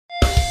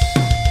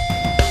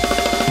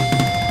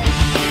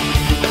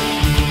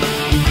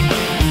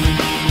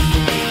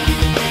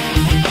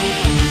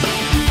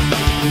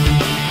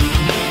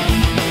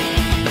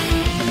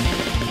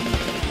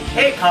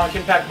Comic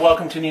Impact,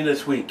 welcome to you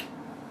this week.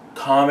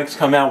 Comics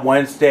come out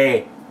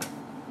Wednesday.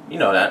 You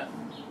know that.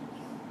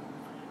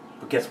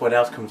 But guess what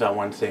else comes out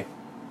Wednesday?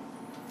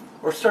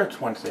 Or starts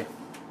Wednesday?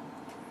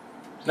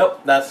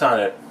 Nope, that's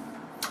not it.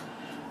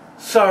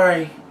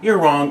 Sorry, you're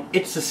wrong.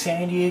 It's the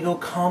San Diego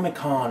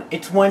Comic-Con.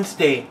 It's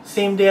Wednesday,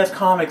 same day as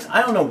comics.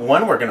 I don't know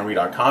when we're going to read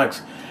our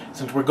comics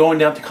since we're going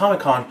down to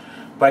Comic-Con.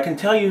 But I can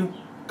tell you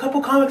a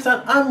couple comics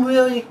that I'm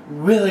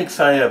really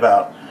excited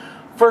about.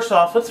 First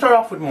off, let's start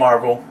off with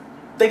Marvel.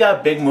 They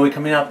got a big movie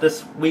coming out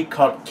this week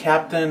called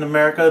Captain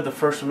America: The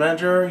First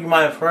Avenger. You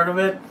might have heard of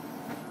it.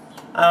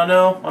 I don't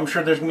know. I'm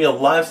sure there's going to be a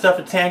lot of stuff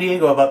at San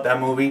Diego about that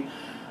movie.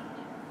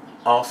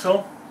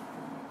 Also,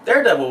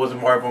 Daredevil was a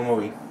Marvel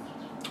movie.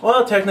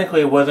 Well,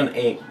 technically it wasn't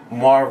a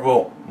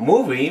Marvel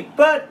movie,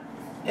 but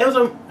it was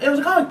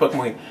a comic book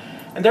movie.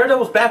 And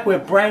Daredevil's back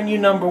with brand new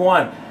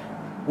 #1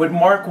 with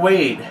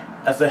Waid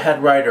as the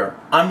head writer.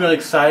 I'm really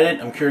excited.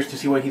 I'm curious to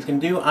see what he's going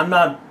to do. I'm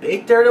not a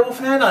big Daredevil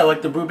fan. I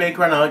like the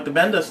Brubaker and I like the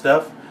Bendis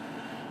stuff.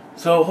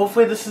 So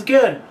hopefully this is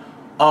good.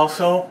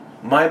 Also,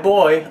 my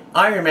boy,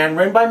 Iron Man,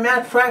 written by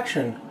Matt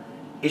Fraction.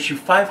 Issue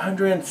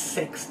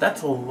 506.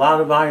 That's a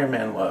lot of Iron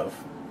Man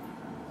love.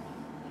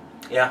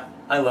 Yeah,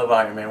 I love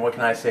Iron Man. What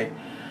can I say?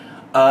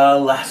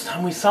 Last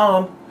time we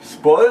saw him,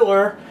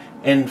 spoiler,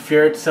 in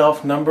Fear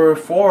Itself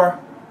 #4,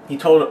 he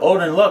told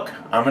Odin, look,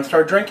 I'm going to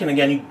start drinking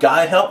again. You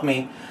gotta help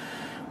me.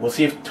 We'll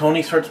see if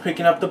Tony starts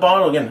picking up the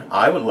bottle again.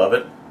 I would love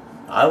it.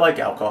 I like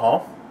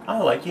alcohol. I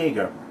like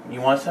Jaeger. You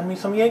want to send me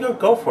some Jaeger?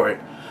 Go for it.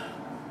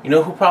 You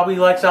know who probably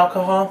likes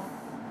alcohol?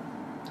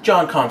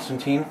 John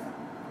Constantine.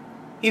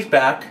 He's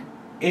back.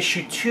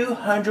 Issue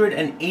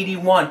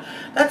 281.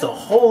 That's a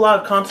whole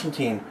lot of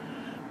Constantine.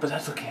 But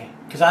that's okay,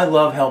 because I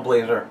love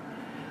HELLBLAZER.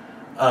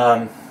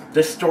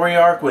 This story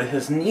arc with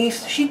his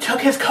niece, she took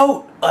his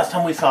coat last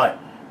time we saw it.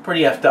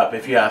 Pretty effed up,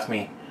 if you ask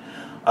me.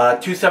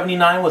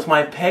 279 was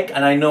my pick,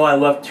 and I know I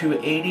love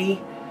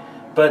 280,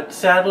 but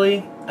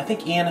sadly, I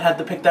think Ian had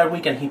the pick that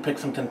week, and he picked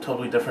something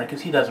totally different,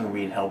 because he doesn't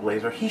read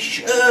HELLBLAZER. He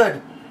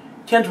should!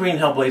 Ken's reading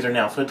HELLBLAZER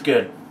now, so it's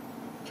good.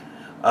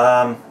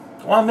 I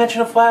want to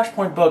mention a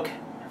Flashpoint book.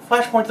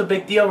 Flashpoint's a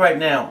big deal right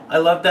now. I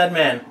love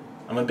Deadman.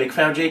 I'm a big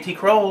fan of JT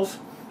Krul's.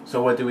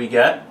 So what do we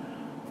get?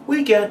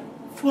 We get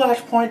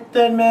Flashpoint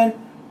Deadman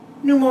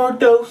numéro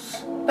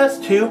 2. That's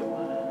 2.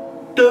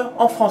 Deux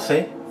en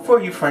français,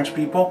 for you French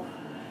people.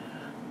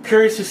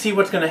 Curious to see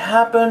what's going to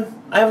happen.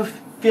 I have a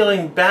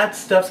feeling bad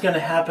stuff's going to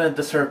happen at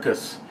the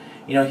circus.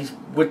 You know, he's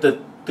with the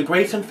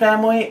Grayson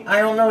family. I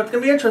don't know. It's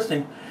going to be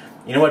interesting.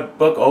 You know what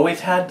book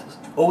always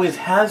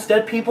has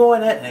dead people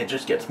in it, and it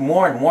just gets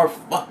more and more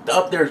fucked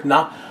up. There's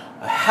not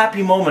a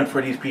happy moment for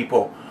these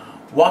people.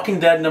 Walking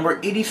Dead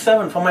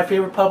 #87 from my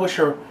favorite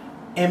publisher,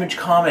 Image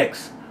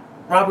Comics.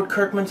 Robert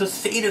Kirkman's a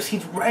sadist.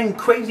 He's writing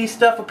crazy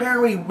stuff.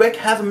 Apparently Rick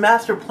has a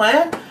master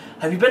plan.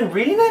 Have you been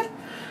reading it?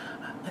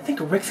 I think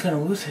Rick's going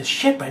to lose his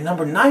shit by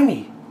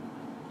 #90.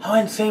 How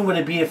insane would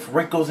it be if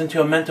Rick goes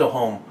into a mental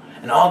home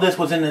and all this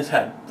was in his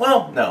head?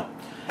 Well, no.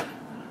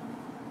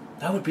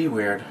 That would be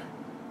weird.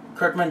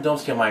 Kirkman, don't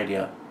steal my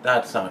idea.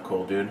 That's not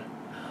cool, dude.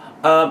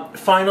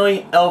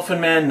 Finally,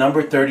 Elephant Man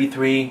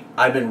 #33.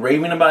 I've been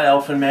raving about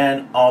Elephant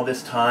Man all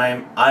this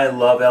time. I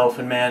love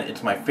Elephant Man.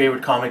 It's my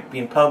favorite comic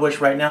being published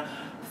right now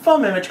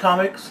from Image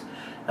Comics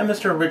and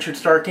Mr. Richard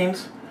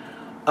Starkings.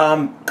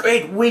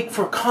 Great week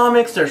for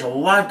comics. There's a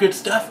lot of good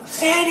stuff.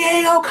 San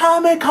Diego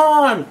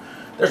Comic-Con!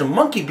 There's a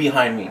monkey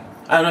behind me.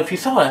 I don't know if you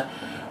saw that.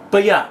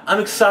 But yeah, I'm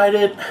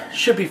excited.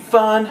 Should be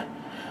fun.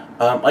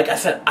 Like I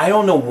said, I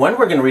don't know when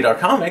we're going to read our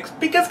comics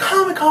because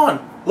Comic-Con!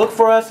 Look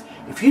for us.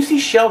 If you see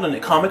Sheldon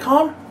at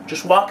Comic-Con,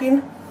 just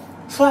walking,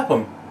 slap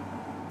him.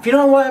 If you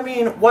don't know what I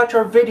mean, watch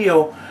our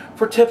video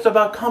for tips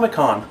about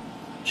Comic-Con.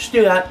 Just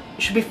do that.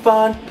 It should be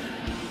fun.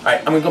 Alright,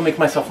 I'm going to go make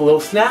myself a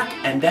little snack,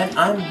 and then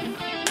I'm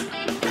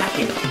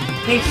packing.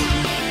 Peace.